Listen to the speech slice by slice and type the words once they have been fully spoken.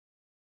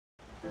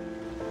What's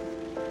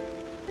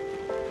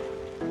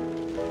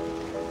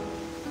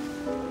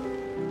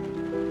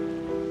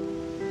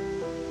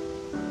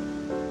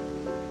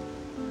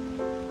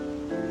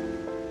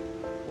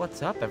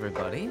up,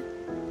 everybody?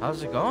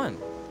 How's it going?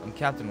 I'm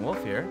Captain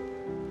Wolf here,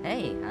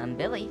 Hey, I'm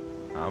Billy.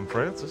 I'm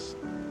Francis.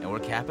 and we're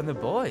capping the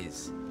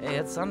boys. Hey,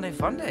 it's Sunday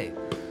Funday.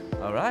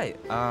 All right.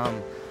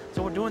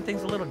 So we're doing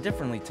things a little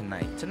differently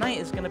tonight. Tonight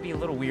is gonna be a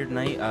little weird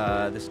night.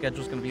 The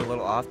schedule's gonna be a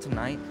little off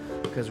tonight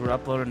because we're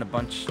uploading a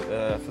bunch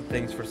of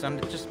things for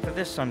Sunday, just for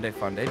this Sunday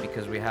Funday,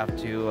 because we have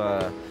to.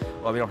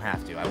 Well, we don't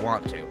have to. I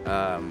want to.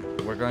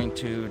 We're going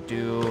to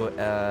do.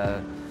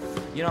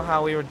 You know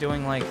how we were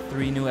doing like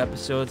 3 new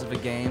episodes of a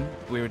game?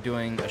 We were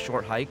doing a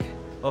short hike.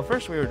 Well,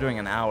 first we were doing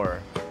an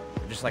hour,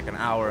 just like an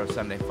hour of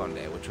Sunday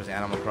Funday, which was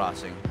Animal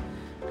Crossing.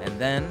 And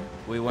then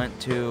we went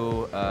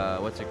to,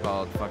 what's it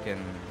called?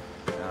 Fucking,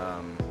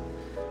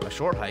 a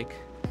short hike.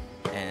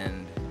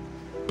 And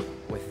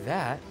with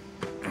that,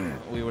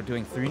 we were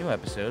doing 3 new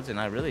episodes, and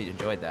I really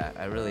enjoyed that.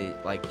 I really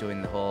like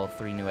doing the whole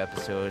 3 new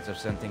episodes of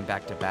something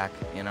back to back,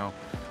 you know?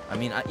 I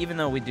mean, even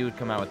though we do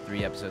come out with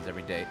 3 episodes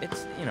every day,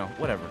 it's, you know,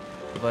 whatever.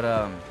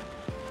 But,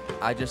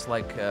 I just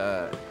like,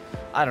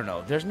 I don't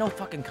know. There's no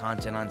fucking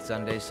content on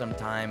Sundays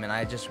sometime, and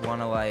I just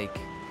want to, like,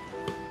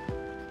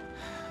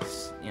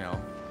 you know.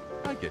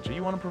 I get you.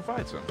 You want to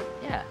provide some.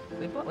 Yeah,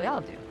 we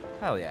all do.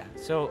 Hell yeah.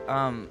 So,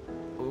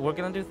 we're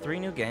going to do 3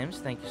 new games.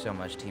 Thank you so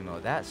much,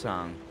 Timo. That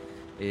song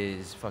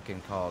is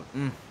fucking called,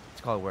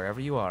 it's called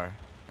Wherever You Are,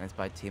 and it's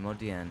by Timo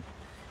Dien.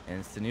 And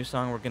it's the new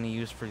song we're going to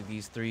use for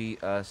these 3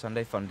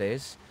 Sunday Fun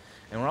Days.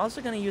 And we're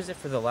also going to use it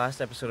for the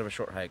last episode of A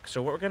Short Hike.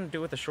 So what we're going to do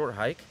with A Short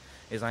Hike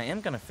is I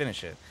am going to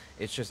finish it.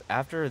 It's just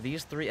after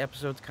these 3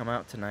 episodes come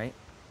out tonight,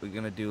 we're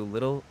going to do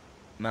Little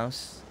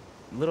Mouse's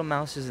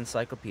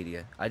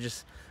Encyclopedia. I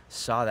just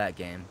saw that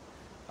game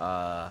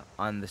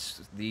on the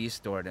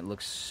store, and it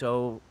looks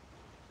so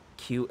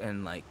cute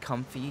and like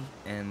comfy,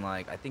 and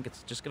like I think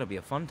it's just going to be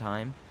a fun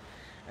time.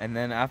 And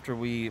then after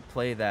we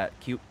play that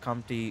cute,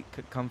 comfy,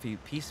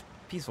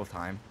 peaceful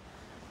time,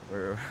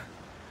 we're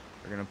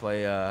gonna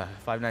play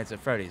Five Nights at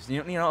Freddy's.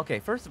 You know, okay,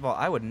 first of all,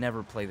 I would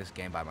never play this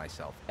game by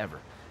myself, ever.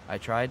 I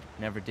tried,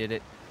 never did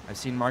it. I've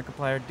seen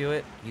Markiplier do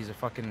it. He's a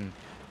fucking,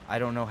 I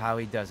don't know how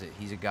he does it.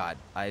 He's a god.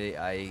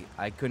 I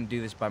couldn't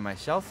do this by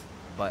myself,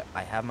 but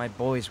I have my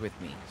boys with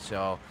me,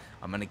 so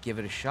I'm gonna give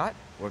it a shot.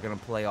 We're gonna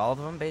play all of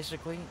them,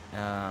 basically.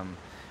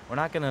 We're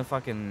not gonna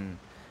fucking,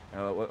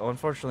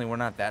 unfortunately, we're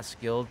not that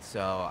skilled,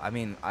 so, I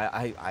mean,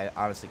 I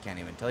honestly can't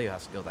even tell you how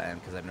skilled I am,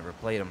 because I've never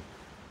played them.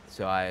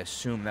 So I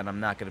assume that we're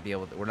not going to be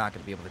able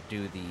to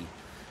do the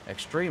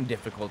extreme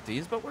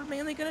difficulties, but we're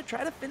mainly going to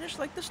try to finish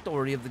like the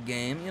story of the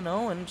game, you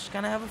know, and just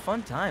kind of have a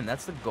fun time.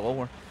 That's the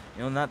goal.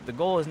 The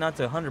goal is not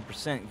to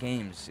 100%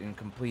 games and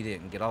complete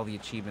it and get all the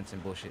achievements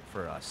and bullshit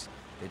for us.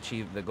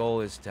 The goal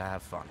is to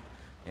have fun.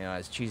 You know,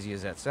 as cheesy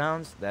as that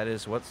sounds, that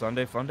is what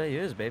Sunday Funday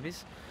is,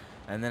 babies.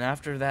 And then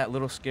after that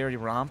little scary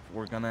romp,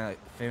 we're going to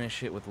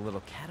finish it with a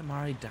little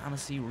Katamari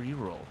Damacy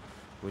reroll,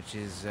 which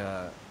is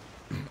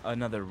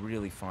another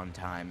really fun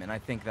time, and I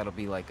think that'll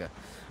be like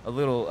a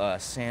little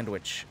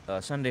sandwich,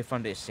 Sunday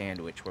Funday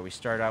sandwich, where we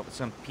start out with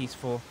something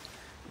peaceful,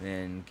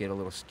 then get a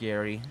little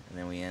scary, and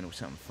then we end with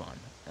something fun.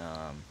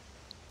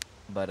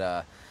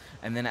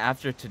 And then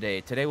after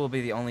today will be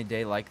the only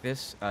day like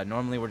this.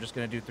 Normally we're just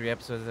gonna do 3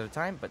 episodes at a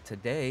time, but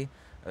today,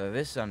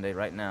 this Sunday,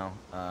 right now,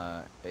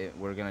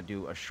 we're gonna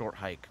do a short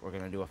hike. We're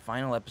gonna do a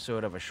final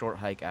episode of A Short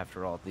Hike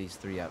after all these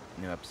 3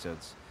 new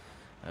episodes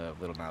of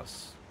Little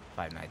Mouse,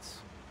 Five Nights,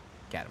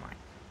 Katamari.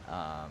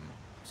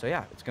 So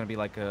yeah, it's gonna be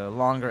like a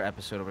longer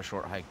episode of A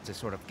Short Hike to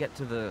sort of get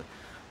to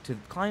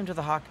climb to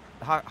the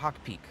Hawk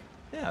Peak.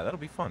 Yeah, that'll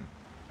be fun.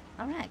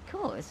 All right,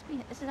 cool. This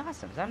is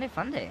awesome. Sunday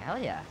Funday. Hell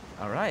yeah.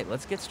 All right,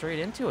 let's get straight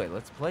into it.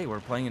 Let's play. We're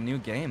playing a new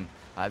game.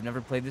 I've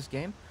never played this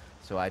game,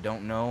 so I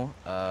don't know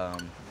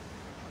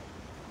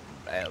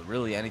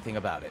really anything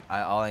about it.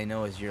 All I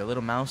know is you're a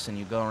little mouse and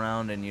you go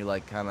around and you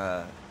like kind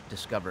of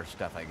discover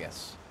stuff, I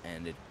guess,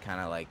 and it kind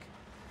of like.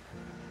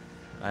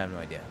 I have no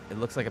idea. It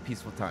looks like a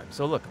peaceful time.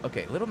 So look,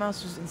 okay, Little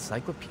Mouse's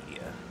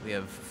Encyclopedia. We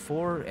have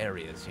 4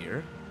 areas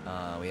here.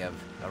 We have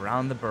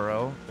around the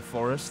burrow, the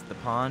forest, the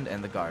pond,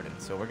 and the garden.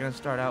 So we're gonna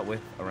start out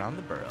with around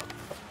the burrow.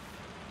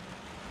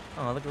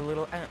 Oh, look at the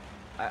little ant.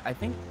 I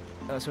think,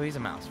 so he's a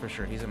mouse, for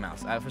sure, he's a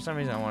mouse. For some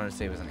reason I wanted to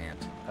say it was an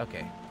ant.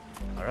 Okay.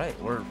 All right,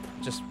 we're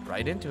just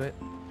right into it.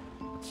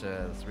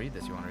 Let's read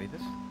this. You wanna read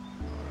this?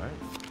 All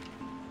right.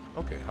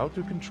 Okay, how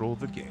to control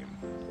the game.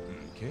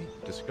 Okay,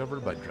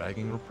 discovered by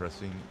dragging or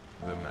pressing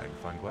the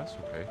magnifying glass.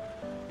 Okay,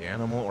 the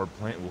animal or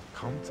plant will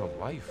come to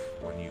life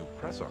when you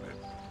press on it.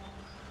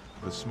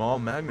 The small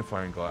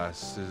magnifying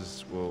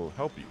glasses will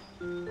help you.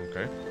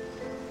 Okay,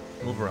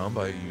 move around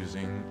by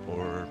using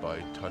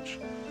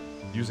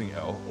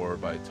L or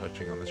by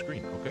touching on the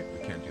screen. Okay, we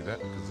can't do that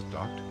because it's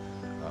docked.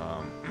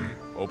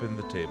 Open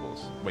the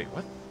tables. Wait,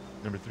 what?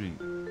 Number 3.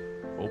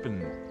 Open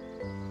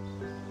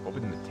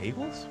the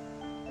tables?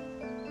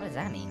 What does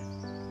that mean?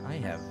 I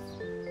have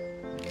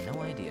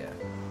no idea.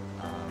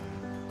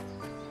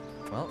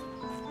 Well,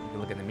 you can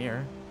look in the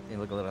mirror. You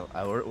look a little.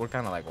 We're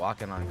kind of like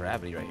walking on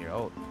gravity right here.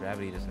 Oh,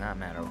 gravity does not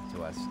matter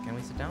to us. Can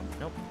we sit down?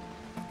 Nope.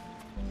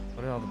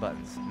 What are all the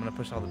buttons? I'm gonna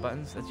push all the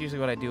buttons. That's usually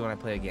what I do when I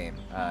play a game.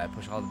 I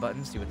push all the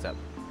buttons, see what's up.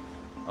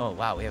 Oh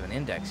wow, we have an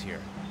index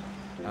here.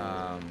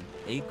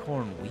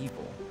 Acorn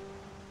Weevil.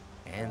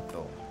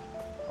 Anthil.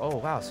 Oh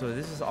wow, so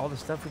this is all the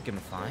stuff we can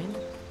find?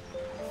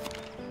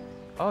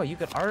 Oh, you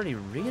could already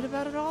read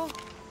about it all?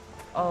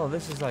 Oh,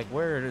 this is like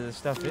where the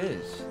stuff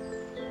is.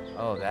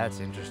 Oh, that's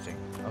interesting.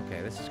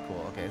 Okay, this is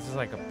cool. Okay, this is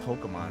like a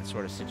Pokemon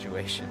sort of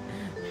situation.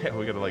 Yeah,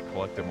 we gotta like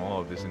collect them all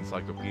of this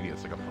encyclopedia.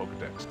 It's like a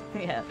Pokedex.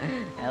 Yeah,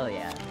 hell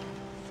yeah. Let's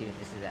see what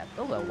this is at.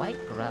 Oh, a white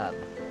grub.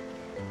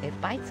 It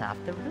bites off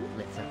the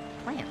rootlets of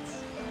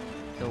plants.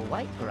 The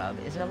white grub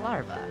is a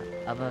larva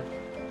of a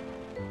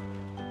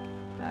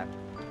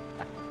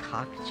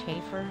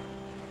cockchafer?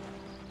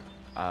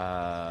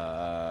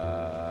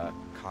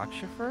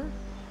 Cockchafer?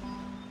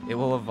 It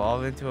will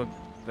evolve into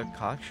the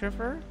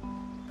cockchafer?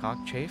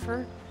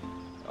 Cockchafer?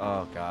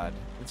 Oh god.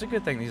 It's a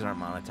good thing these aren't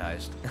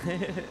monetized.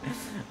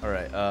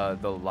 Alright,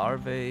 the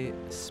larvae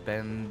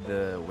spend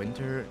the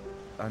winter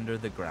under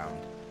the ground.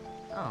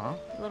 Oh,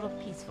 a little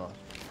peaceful.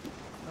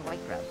 The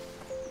white grub.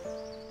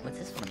 What's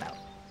this one about?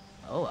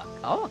 Oh,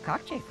 a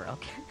cockchafer,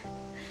 okay.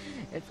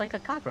 It's like a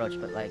cockroach,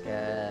 but like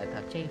a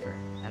cockchafer.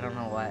 I don't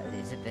know what,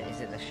 is it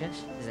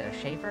a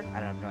shafer? I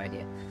have no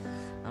idea.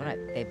 Alright,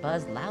 they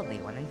buzz loudly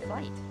when in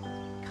flight.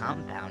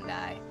 Compound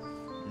eye.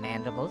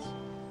 Mandibles.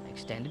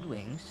 Extended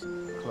wings.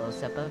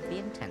 Close-up of the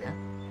antenna.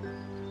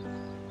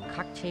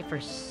 Cockchafer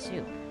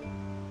soup.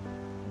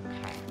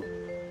 Okay.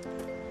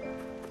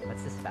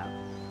 What's this about?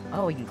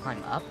 Oh, we can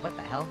climb up? What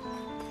the hell?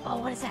 Oh,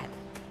 what is that?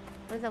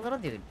 What is that little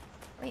dude?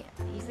 Wait,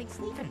 he's like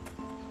sleeping.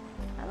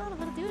 Hello,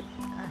 little dude.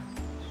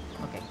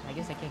 Okay, I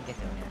guess I can't get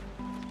to him yet.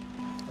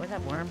 Where's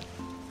that worm?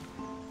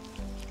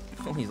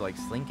 Oh, he's like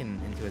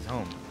slinking into his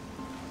home.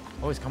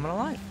 Oh, he's coming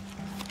alive.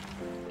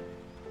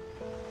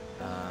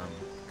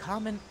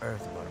 Common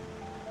earthworm.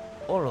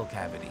 Oral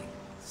cavity.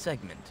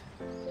 Segment.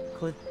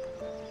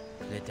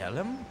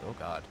 Clitellum? Oh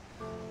god.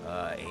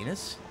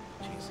 Anus?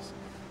 Jesus.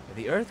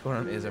 The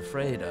earthworm is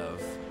afraid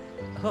of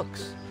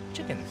hooks,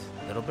 chickens,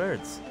 little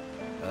birds,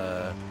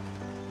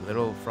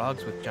 little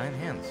frogs with giant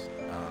hands,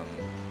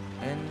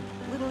 and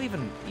little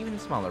even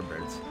smaller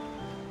birds.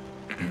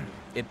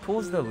 It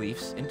pulls the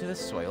leaves into the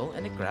soil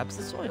and it grabs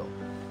the soil.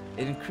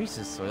 It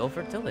increases soil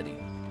fertility.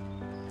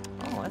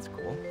 Oh, that's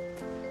cool.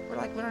 We're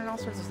like learning all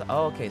sorts of stuff.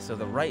 Oh, okay, so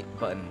the right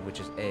button, which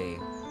is A,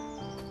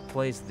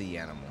 plays the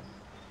animal.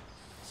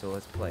 So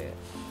let's play it.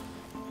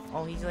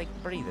 Oh, he's like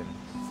breathing,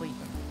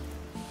 sleeping.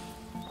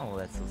 Oh,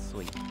 that's so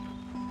sweet.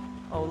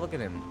 Oh, look at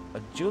him.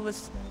 A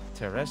Julis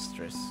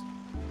terrestris.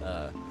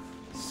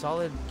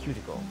 Solid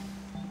cuticle.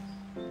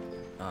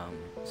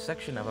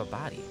 Section of a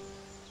body.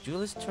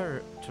 Julis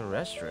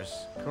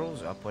terrestris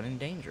curls up when in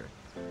danger.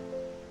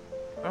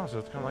 Oh, so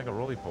it's kind of like a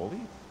roly-poly?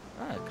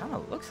 It kind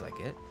of looks like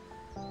it.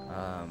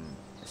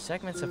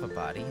 Segments of a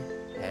body,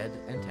 head,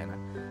 antenna.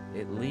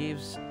 It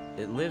lives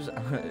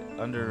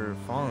under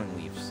fallen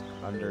leaves,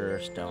 under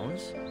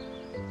stones.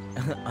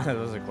 That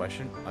was a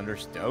question. Under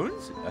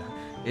stones?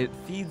 It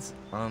feeds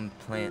on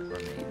plant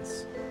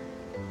remains.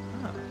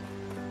 Huh.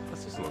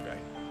 What's this little guy?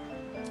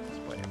 Let's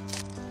play him.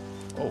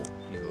 Oh,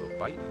 he's a little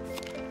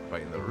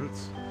biting the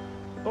roots.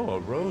 Oh, a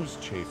rose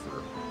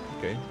chafer.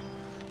 Okay.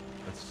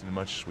 That's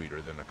much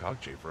sweeter than a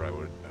cockchafer, I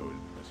would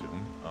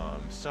assume.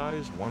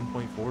 Size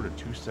 1.4 to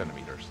 2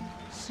 centimeters.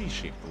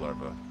 C-shaped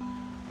larva.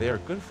 They are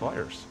good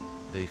flyers.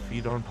 They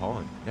feed on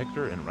pollen,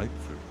 nectar, and ripe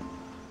fruit.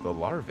 The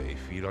larvae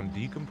feed on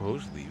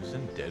decomposed leaves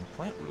and dead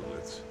plant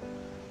rootlets.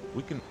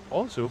 We can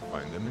also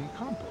find them in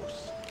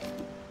compost.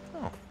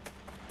 Oh,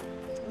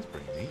 that's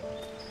pretty neat.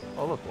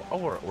 Oh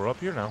look, we're up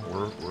here now.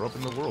 We're up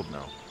in the world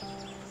now.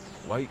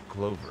 White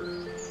clover.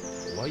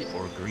 White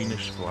or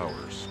greenish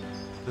flowers.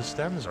 The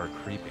stems are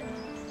creeping.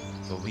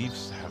 The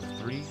leaves have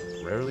 3,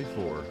 rarely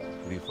 4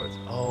 leaflets.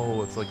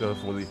 Oh, it's like a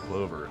 4-leaf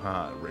clover,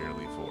 huh?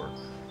 Rarely 4.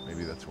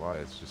 Maybe that's why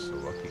it's just so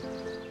lucky.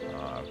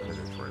 Because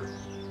it's rare.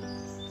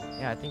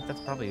 Yeah, I think that's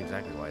probably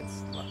exactly why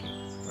it's lucky.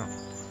 Oh.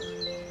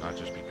 Not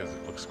just because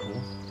it looks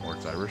cool, or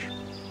it's Irish.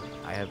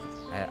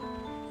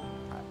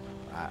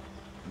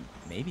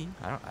 Maybe.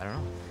 I don't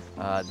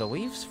know. The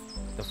leaves,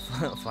 the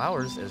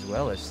flowers, as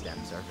well as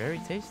stems, are very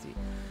tasty.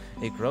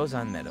 It grows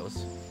on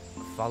meadows,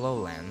 fallow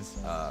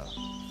lands.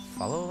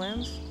 Fallow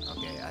lands?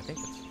 Okay, I think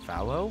it's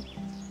fallow.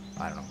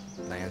 I don't know.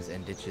 Lands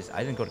and ditches.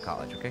 I didn't go to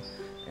college, okay?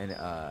 And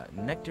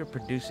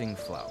nectar-producing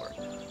flower.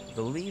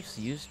 The leaves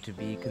used to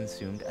be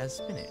consumed as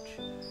spinach.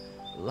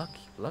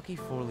 Lucky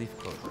 4-leaf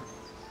clover.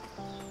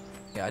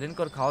 Yeah, I didn't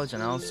go to college,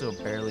 and I also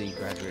barely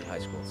graduated high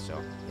school.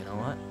 So you know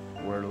what?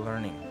 We're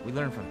learning. We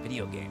learn from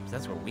video games.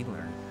 That's where we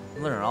learn.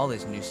 We learn all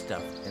this new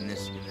stuff in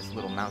this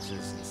little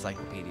mouse's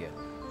encyclopedia.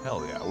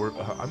 Hell yeah,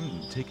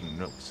 I'm taking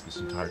notes this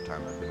entire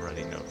time. I've been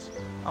writing notes.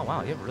 Oh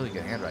wow, you have really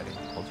good handwriting.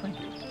 Oh, thank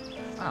you.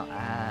 Oh,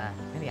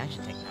 maybe I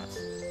should take notes.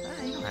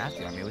 You don't have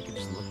to. I mean, we could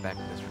just look back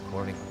at this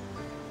recording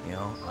You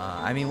know,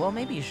 I mean, well,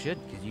 maybe you should,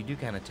 because you do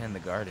kind of tend the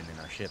garden in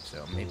our ship,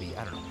 so maybe,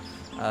 I don't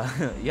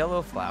know.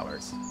 Yellow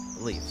flowers,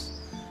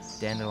 leaves,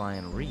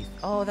 dandelion wreath.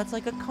 Oh, that's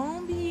like a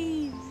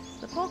Combi,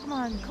 the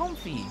Pokemon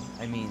Comfey.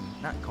 I mean,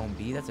 not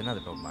Combi, that's another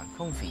Pokemon,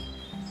 Comfey,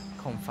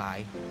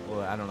 Comfey.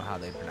 Well, I don't know how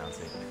they pronounce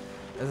it.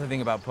 That's the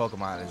thing about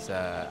Pokemon is,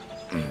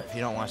 if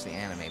you don't watch the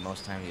anime,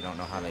 most times you don't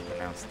know how they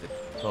pronounce the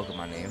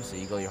Pokemon names, so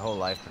you go your whole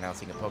life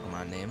pronouncing a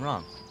Pokemon name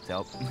wrong.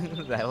 So,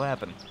 that'll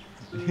happen.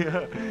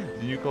 Yeah.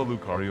 Did you call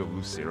Lucario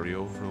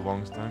Lucario for the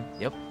longest time?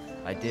 Yep,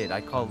 I did.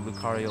 I called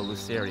Lucario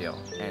Lucario,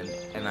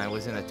 and I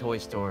was in a toy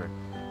store,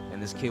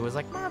 and this kid was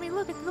like, "Mommy,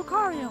 look at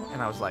Lucario,"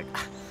 and I was like,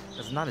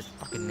 "That's not his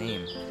fucking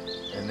name."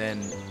 And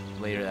then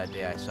later that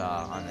day, I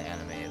saw on the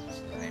anime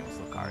his name was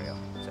Lucario.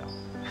 So,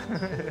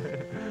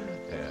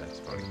 Yeah, it's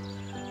funny.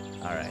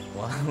 all right,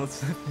 well,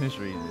 let's finish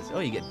reading this. Oh,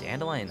 you get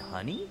dandelion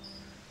honey?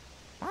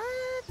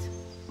 What?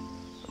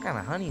 What kind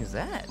of honey is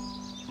that?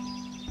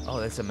 Oh,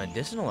 that's a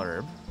medicinal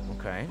herb.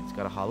 Okay, it's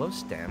got a hollow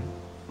stem,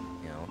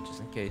 you know, just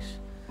in case.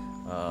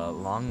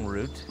 Long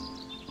root.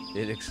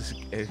 It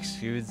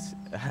exudes.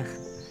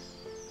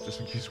 Just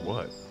in case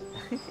what?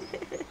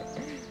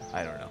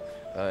 I don't know.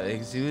 It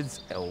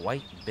exudes a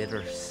white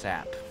bitter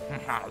sap.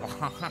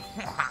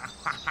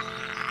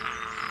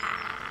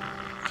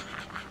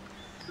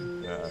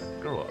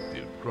 Grow up,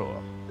 dude. Grow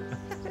up.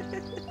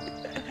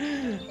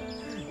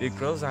 It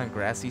grows on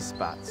grassy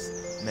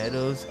spots,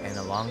 meadows, and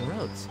along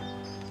roads.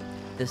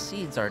 The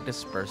seeds are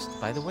dispersed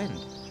by the wind.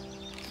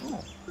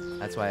 Oh,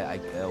 that's why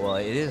well,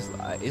 it is.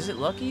 Is it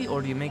lucky,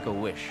 or do you make a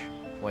wish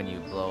when you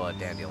blow a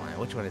dandelion?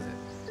 Which one is it?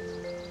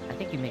 I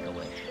think you make a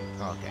wish.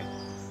 Oh, okay.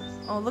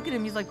 Oh, look at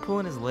him. He's like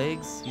pulling his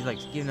legs. He's like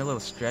giving a little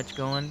stretch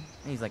going.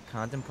 And he's like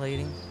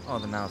contemplating. Oh,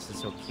 the mouse is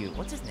so cute.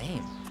 What's his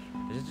name?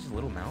 Is it just a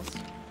little mouse?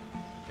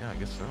 Yeah, I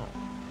guess so.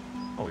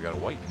 Oh, we got a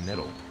white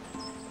nettle.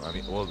 I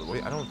mean, well,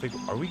 wait, I don't think,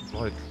 are we,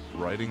 like,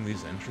 writing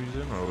these entries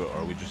in, or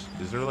are we just,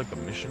 is there, like, a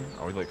mission?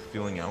 Are we, like,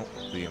 filling out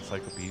the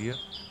encyclopedia?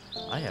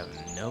 I have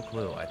no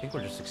clue. I think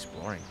we're just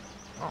exploring.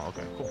 Oh,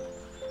 okay, cool.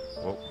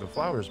 Well, the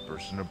flowers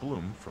burst into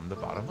bloom from the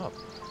bottom up.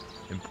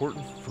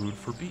 Important food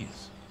for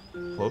bees.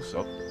 Close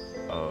up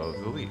of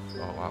the leaf.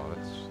 Oh, wow,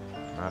 that's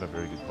not a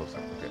very good close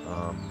up. Okay,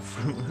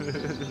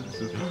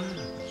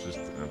 it's just,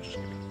 I'm just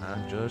kidding.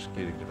 I'm just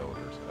kidding,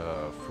 developers.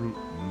 Fruit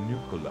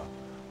nucula.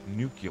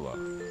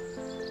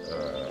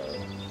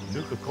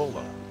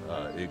 Nuka-Cola.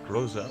 It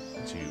grows up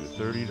to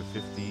 30 to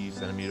 50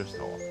 centimeters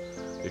tall.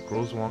 It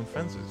grows along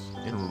fences,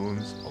 in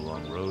ruins,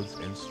 along roads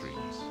and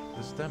streams.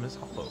 The stem is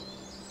hollow.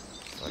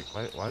 Like,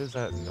 why is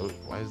that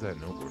noteworthy? I have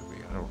no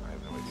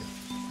idea.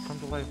 Come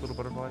to life, little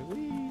butterfly.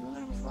 Whee,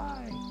 let him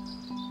fly.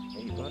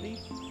 Hey, buddy.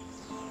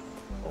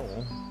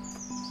 Oh,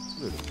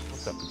 good.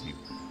 What's up with you?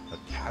 A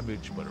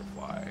cabbage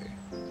butterfly.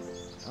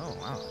 Oh,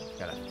 wow.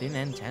 Got a thin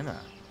antenna.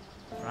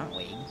 Front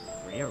wing,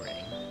 rear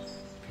ring,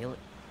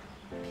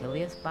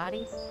 Pilius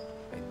body?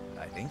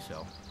 I think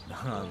so.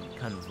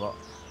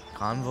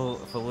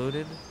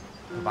 Convoluted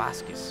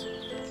proboscis.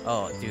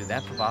 Oh, dude,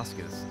 that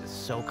proboscis is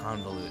so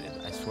convoluted.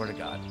 I swear to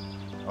God.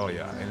 Oh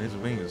yeah, and his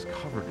wing is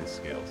covered in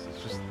scales.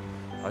 It's just,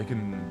 I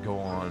can go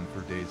on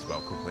for days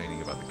about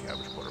complaining about the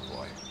cabbage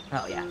butterfly.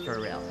 Oh yeah, for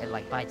real. It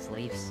like bites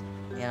leaves,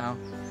 you know?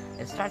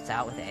 It starts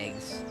out with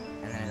eggs,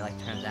 and then it like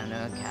turns out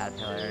into a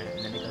caterpillar,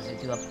 and then it goes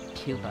into a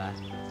pupa,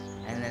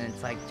 and then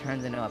it's like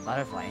turns into a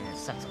butterfly, and it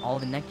sucks all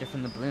the nectar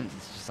from the blooms.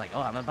 It's just like,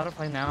 oh, I'm a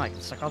butterfly now, I can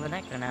suck all the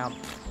nectar now.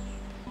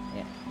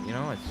 Yeah. You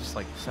know, it's just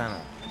like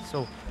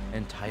so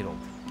entitled.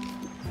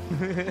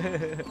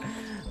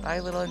 Bye,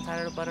 little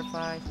entitled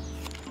butterfly.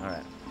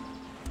 Alright.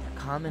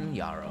 Common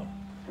yarrow.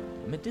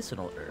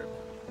 Medicinal herb.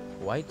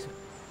 White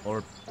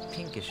or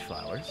pinkish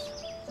flowers.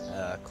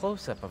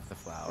 Close-up of the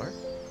flower.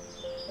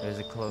 There's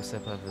a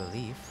close-up of the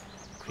leaf.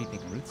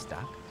 Creeping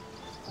rootstock.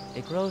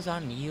 It grows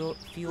on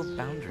field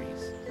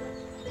boundaries.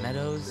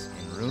 Meadows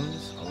and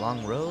ruins,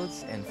 along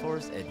roads and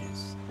forest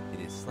edges. It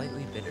is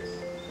slightly bitter.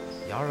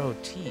 Yarrow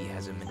tea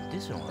has a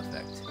medicinal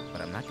effect,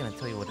 but I'm not going to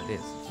tell you what it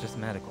is. It's just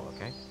medical,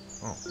 okay?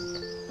 Oh,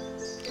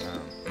 okay.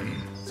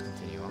 Let's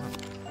continue on.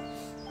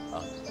 A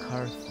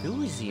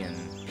Carthusian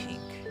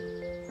pink.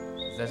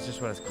 That's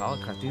just what it's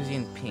called?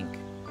 Carthusian pink.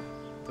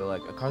 So,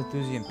 like, a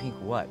Carthusian pink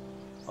what?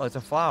 Oh, it's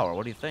a flower.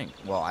 What do you think?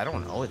 Well, I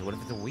don't know. What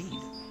if it's a weed?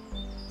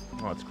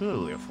 Oh, it's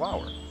clearly a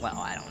flower. Well,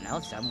 I don't know.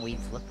 Some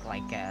weeds look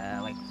like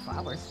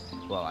flowers.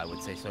 Well, I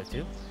would say so,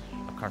 too.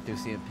 A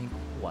Carthusian pink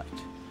what?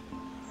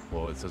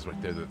 Well, it says right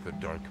there that the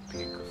dark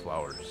pink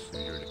flowers.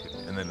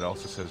 And then it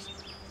also says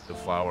the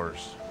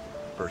flowers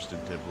burst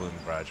into bloom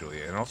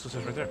gradually. And it also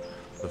says right there,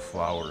 the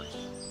flowers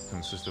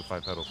consist of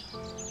 5 petals.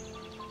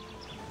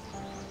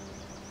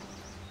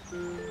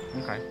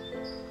 Okay.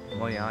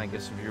 Well, yeah, I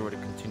guess if you were to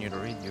continue to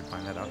read, you'd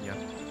find that out, yeah.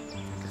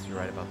 I guess you're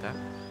right about that.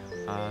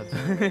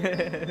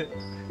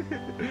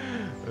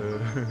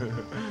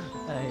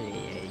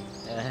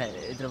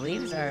 The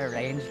leaves are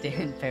arranged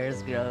in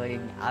pairs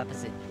growing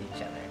opposite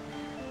each other.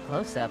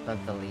 Close-up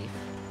of the leaf.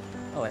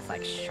 Oh, it's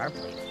like sharp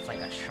leaf. It's like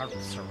a sharp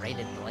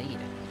serrated blade.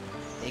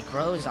 It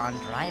grows on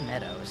dry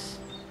meadows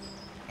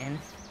and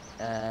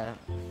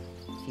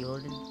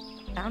fielded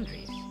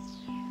boundaries.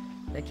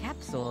 The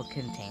capsule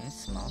contains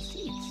small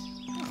seeds.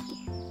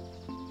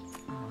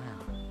 Oh wow.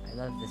 I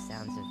love the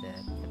sounds of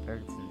the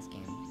birds in this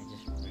game. I'm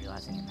just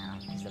realizing it now,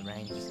 because the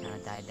rain just kind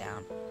of died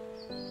down.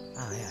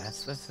 Oh yeah,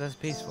 that's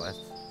peaceful. That's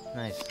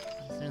nice.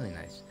 That's really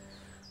nice.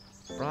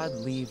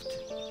 Broad-leaved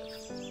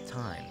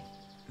thyme.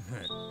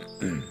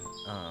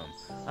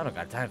 I don't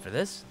got time for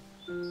this.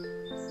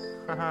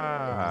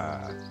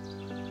 Haha.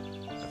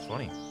 That's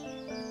funny.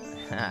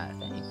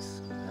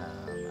 Thanks.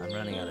 I'm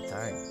running out of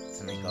time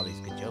to make all these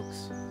good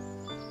jokes.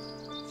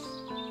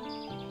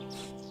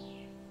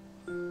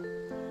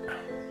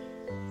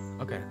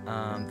 Okay,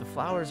 the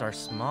flowers are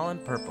small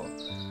and purple,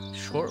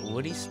 short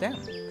woody stem.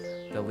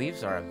 The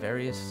leaves are of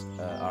various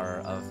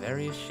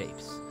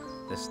shapes.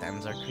 The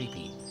stems are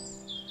creepy.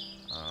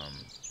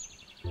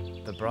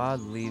 The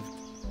broad-leaved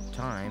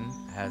thyme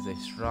has a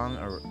strong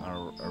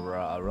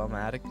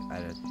aromatic.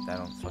 I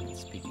don't fucking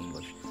speak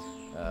English.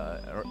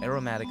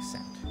 Aromatic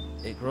scent.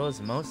 It grows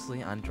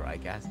mostly on dry,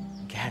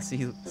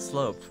 gassy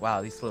slopes.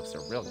 Wow, these slopes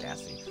are real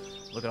gassy.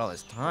 Look at all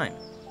this thyme.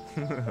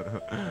 Oh my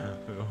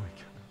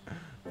god.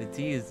 The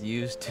tea is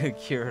used to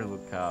cure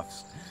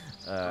coughs.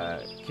 Oh,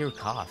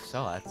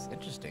 that's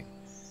interesting.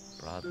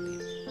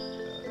 Broadleaf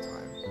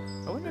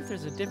thyme. I wonder if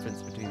there's a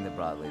difference between the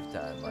broadleaf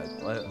thyme. Like,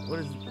 what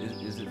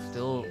is it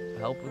still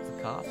help with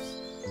the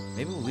coughs?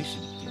 Maybe we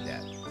should do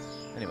that.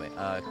 Anyway,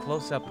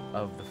 close-up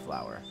of the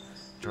flower.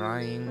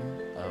 Drying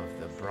of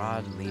the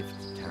broad-leafed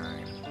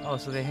thyme. Oh,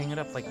 so they hang it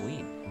up like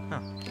weed.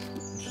 Huh.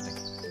 Interesting.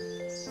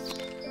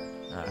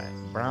 Alright,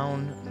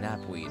 brown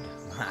knapweed.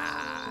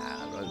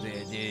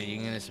 Dude, you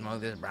gonna smoke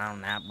this brown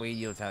knapweed?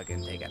 You'll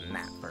fucking take a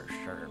nap for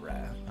sure, bro.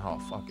 Oh,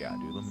 fuck yeah,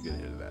 dude. Let me get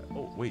into that.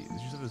 Oh, wait.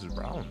 You said this is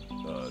brown.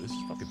 This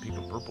is fucking pink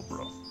and purple,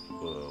 bro.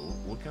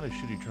 What kind of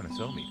shit are you trying to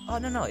sell me? Oh,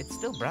 no. It's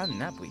still brown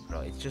knapweed,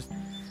 bro. It's just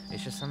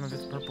some of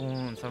it's purple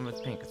and some of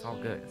it's pink. It's all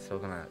good. It's still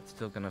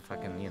gonna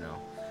fucking, you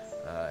know,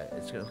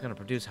 it's gonna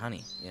produce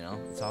honey, you know?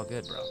 It's all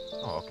good, bro.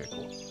 Oh, okay,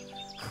 cool.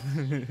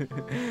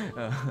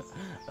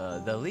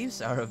 The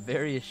leaves are of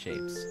various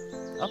shapes.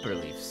 Upper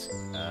leaves,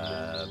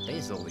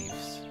 basil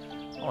leaves.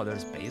 Oh,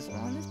 there's basil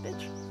on this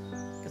bitch?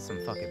 Get some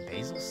fucking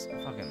basils.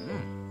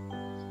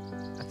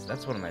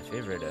 That's one of my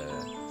favorite,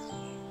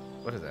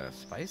 what is that, a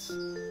spice?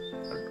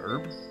 An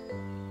herb?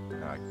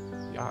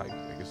 Yeah,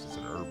 I guess it's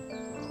an herb.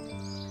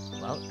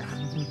 Well,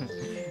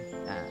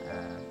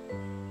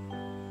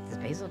 does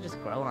basil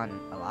just grow on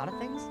a lot of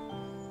things?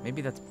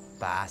 Maybe that's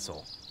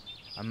basil.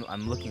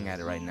 I'm looking at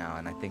it right now,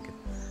 and I think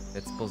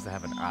it's supposed to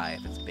have an I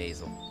if it's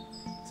basil.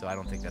 So I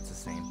don't think that's the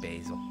same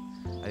basil.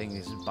 I think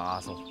this is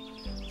basil.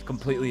 It's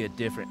completely a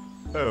different.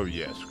 Oh,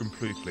 yes,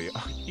 completely.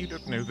 You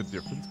don't know the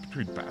difference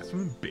between basil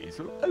and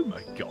basil? Oh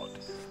my god.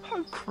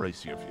 How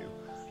crazy of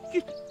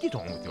you. Get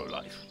on with your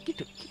life.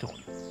 Get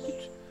on.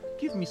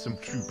 Give me some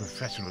true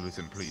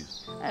professionalism,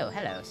 please. Oh,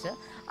 hello, sir.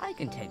 I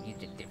can tell you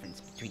the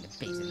difference between a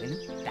basil and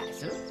a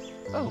basil.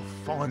 Oh,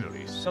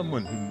 finally,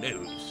 someone who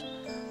knows.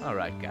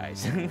 Alright,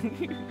 guys.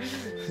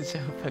 So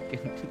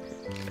fucking.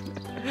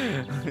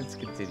 Let's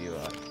continue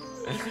on.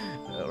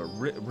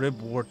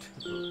 Ribwort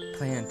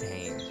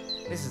plantain.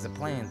 This is a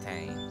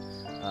plantain.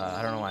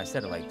 I don't know why I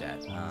said it like that.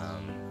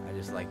 I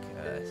just like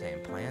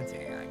saying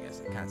plantain, I guess.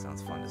 It kind of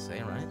sounds fun to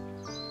say, right?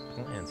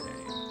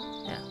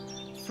 Plantain. Yeah.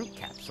 Fruit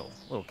capsule.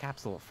 Little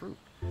capsule of fruit.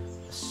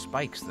 The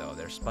spikes, though.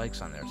 There's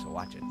spikes on there, so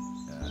watch it.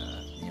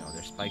 You know,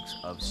 they're spikes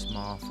of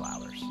small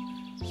flowers.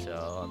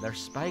 So they're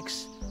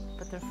spikes,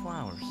 but they're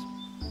flowers.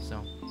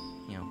 So,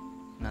 you know,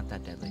 not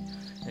that deadly.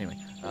 Anyway,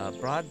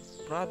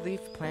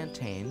 broadleaf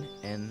plantain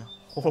and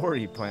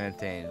hoary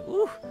plantain.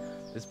 Woo!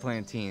 This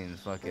plantain,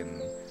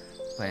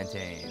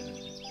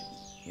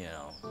 you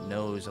know,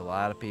 knows a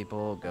lot of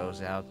people,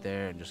 goes out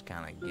there and just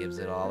kind of gives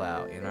it all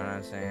out. You know what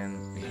I'm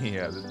saying?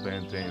 Yeah, this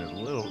plantain is a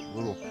little,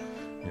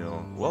 you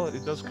know, well,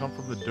 it does come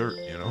from the dirt,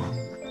 you know.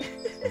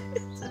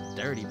 It's a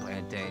dirty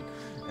plantain.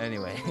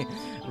 Anyway,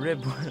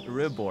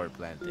 ribwort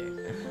plantain.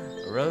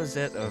 A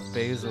rosette of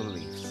basil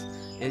leaves.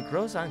 It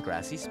grows on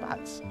grassy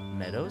spots,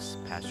 meadows,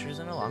 pastures,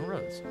 and along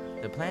roads.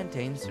 The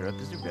plantain syrup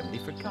is a remedy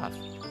for cough.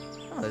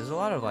 Oh, there's a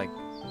lot of, like,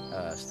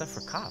 stuff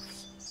for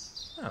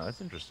coughs. Oh, that's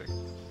interesting.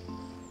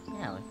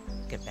 Yeah, we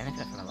could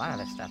benefit from a lot of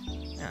this stuff.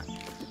 Yeah.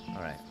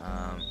 Alright,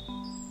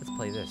 let's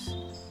play this.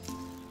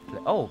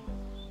 Oh!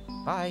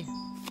 Bye!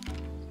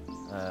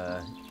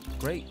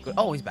 Great.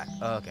 Oh, he's back.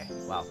 Okay,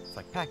 wow. It's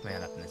like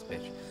Pac-Man up in this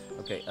bitch.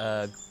 Okay,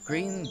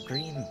 green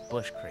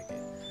bush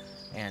cricket.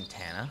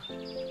 Antenna,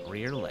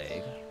 rear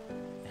leg,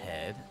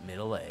 head,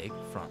 middle leg,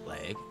 front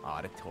leg,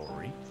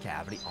 auditory,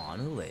 cavity on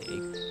a leg.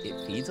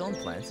 It feeds on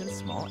plants and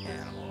small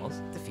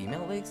animals. The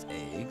female lays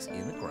eggs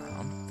in the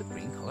ground. The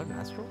green colored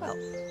master well.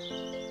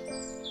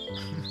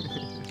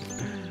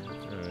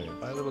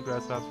 Alright, bye, little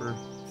grasshopper.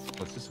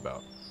 What's this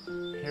about?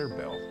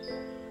 Harebell.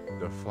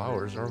 The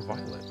flowers are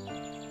violet.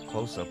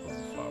 Close up of the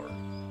flower.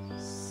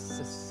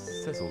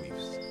 Sessile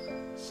leaves.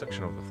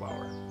 Section of the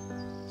flower.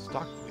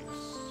 Stalked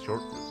leaves.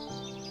 Short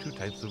root. 2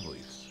 types of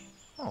leaves.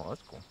 Oh,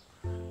 that's cool.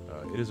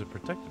 It is a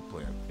protected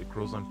plant. It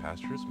grows on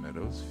pastures,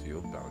 meadows,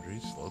 field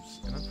boundaries, slopes,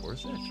 and on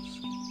forest edges.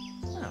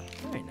 Oh,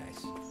 very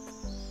nice.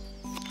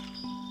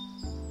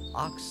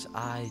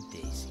 Ox-eye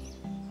daisy.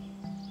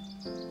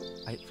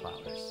 White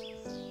flowers.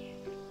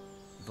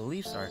 The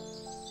leaves are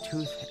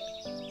toothed.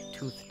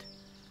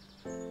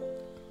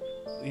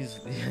 These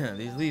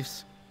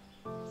leaves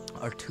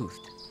are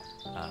toothed.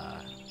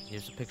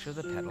 Here's a picture of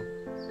the petal.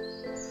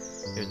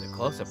 Here's a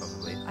close-up of the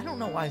leaf. I don't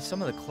know why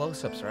some of the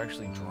close-ups are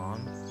actually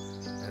drawn,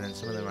 and then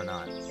some of them are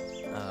not.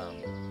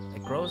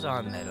 It grows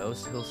on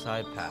meadows,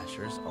 hillside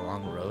pastures,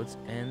 along roads,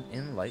 and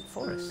in light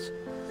forests.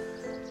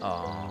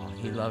 Oh,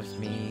 he loves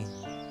me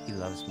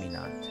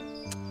not.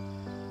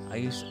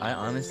 I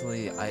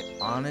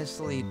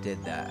honestly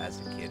did that as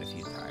a kid a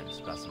few times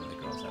about some of the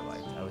girls I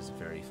liked. I was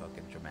very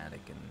fucking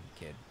dramatic and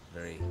kid,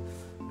 very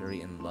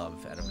in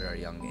love at a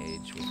very young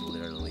age with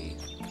literally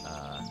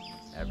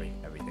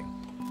everything.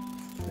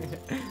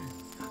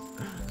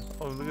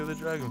 Oh, look at the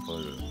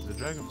dragonfly. The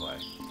dragonfly.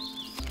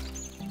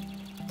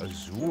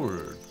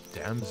 Azure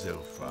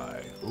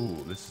damselfly.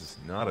 Ooh, this is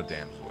not a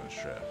damsel in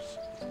distress.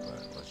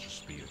 Let's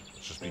just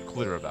be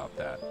clear about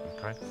that,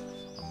 okay?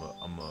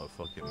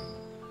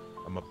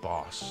 I'm a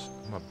boss.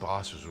 I'm a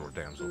boss Azure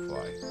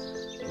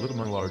damselfly. Look at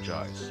my large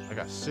eyes. I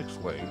got 6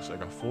 legs. I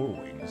got 4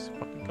 wings.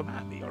 Fucking come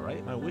at me, all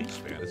right? My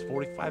wingspan is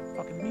 45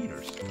 fucking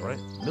meters, all right?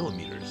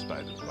 Millimeters,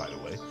 by the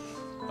way.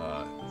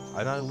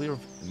 And I live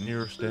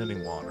near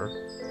standing water.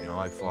 You know,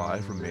 I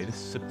fly from May to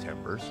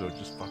September, so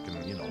just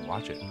fucking,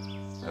 watch it.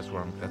 That's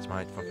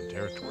my fucking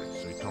territory.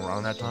 So you come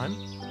around that time,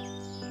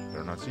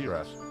 better not see your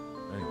ass.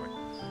 Anyway,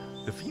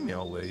 the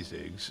female lays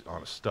eggs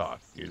on a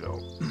stalk,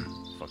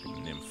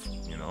 fucking nymph,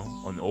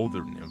 an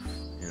older nymph,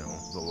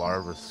 the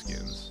larva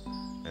skins,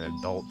 an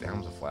adult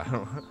damselfly. I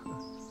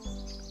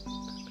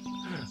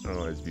don't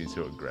know why it's being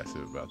so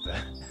aggressive about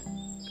that.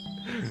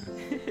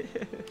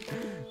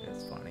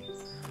 It's funny.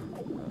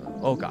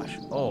 Oh gosh.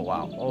 Oh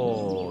wow.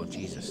 Oh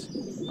Jesus.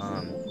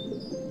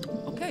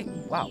 Okay.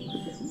 Wow.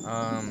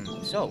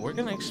 So we're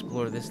gonna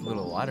explore this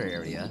little water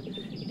area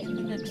in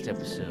the next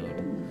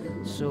episode.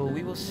 So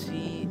we will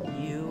see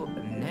you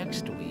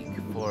next week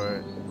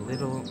for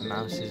Little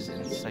Mouse's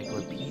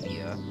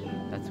Encyclopedia.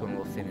 That's when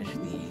we'll finish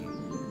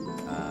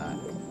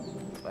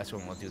that's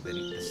when we'll do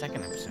the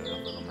second episode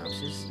of Little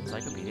Mouse's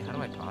Encyclopedia. How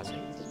do I pause it?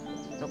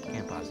 Nope,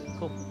 can't pause it.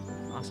 Cool.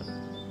 Awesome.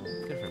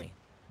 Good for me.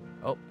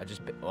 Oh,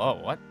 oh,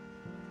 what?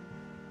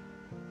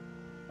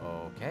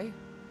 Okay.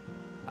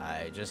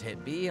 I just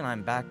hit B and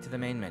I'm back to the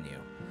main menu.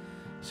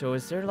 So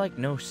is there like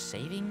no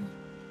saving?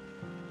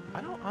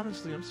 I'm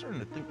starting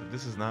to think that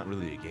this is not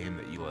really a game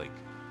that you like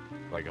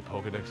a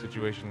Pokedex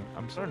situation.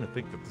 I'm starting to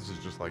think that this is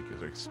just like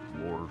to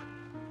explore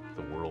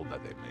the world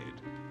that they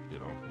made,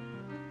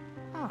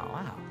 Oh,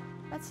 wow.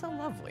 That's so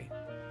lovely.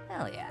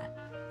 Hell yeah.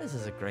 This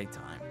is a great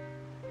time.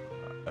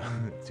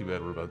 Too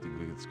bad we're about to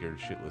get scared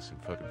shitless in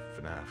fucking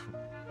FNAF.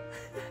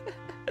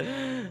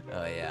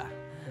 Oh yeah.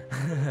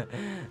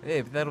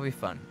 Hey, but that'll be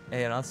fun.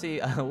 Hey, and I'll see.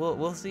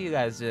 We'll see you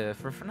guys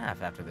for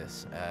FNAF after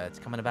this. It's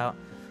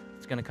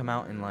gonna come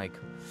out in like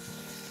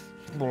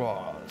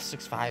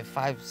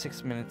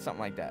 6 minutes, something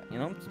like that.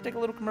 Just take a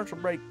little commercial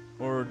break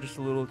or just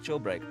a little chill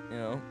break.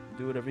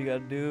 Do whatever you gotta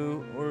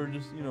do, or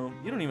just you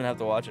don't even have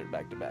to watch it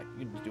back to back.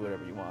 You can just do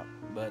whatever you want.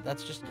 But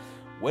that's just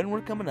when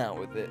we're coming out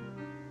with it.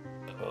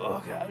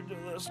 Oh god, do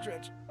a little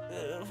stretch.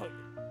 Oh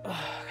god.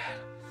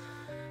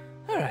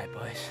 All right,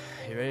 boys.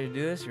 You ready to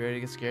do this? You ready to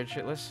get scared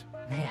shitless?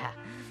 Yeah,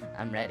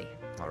 I'm ready.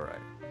 All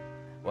right.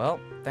 Well,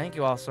 thank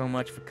you all so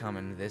much for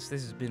coming to this.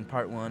 This has been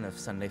part 1 of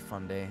Sunday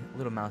Funday,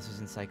 Little Mouse's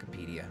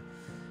Encyclopedia.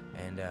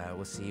 And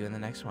we'll see you in the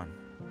next one.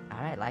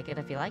 All right, like it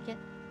if you like it.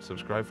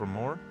 Subscribe for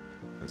more.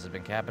 This has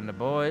been Cap and the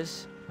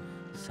Boys,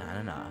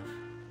 signing off.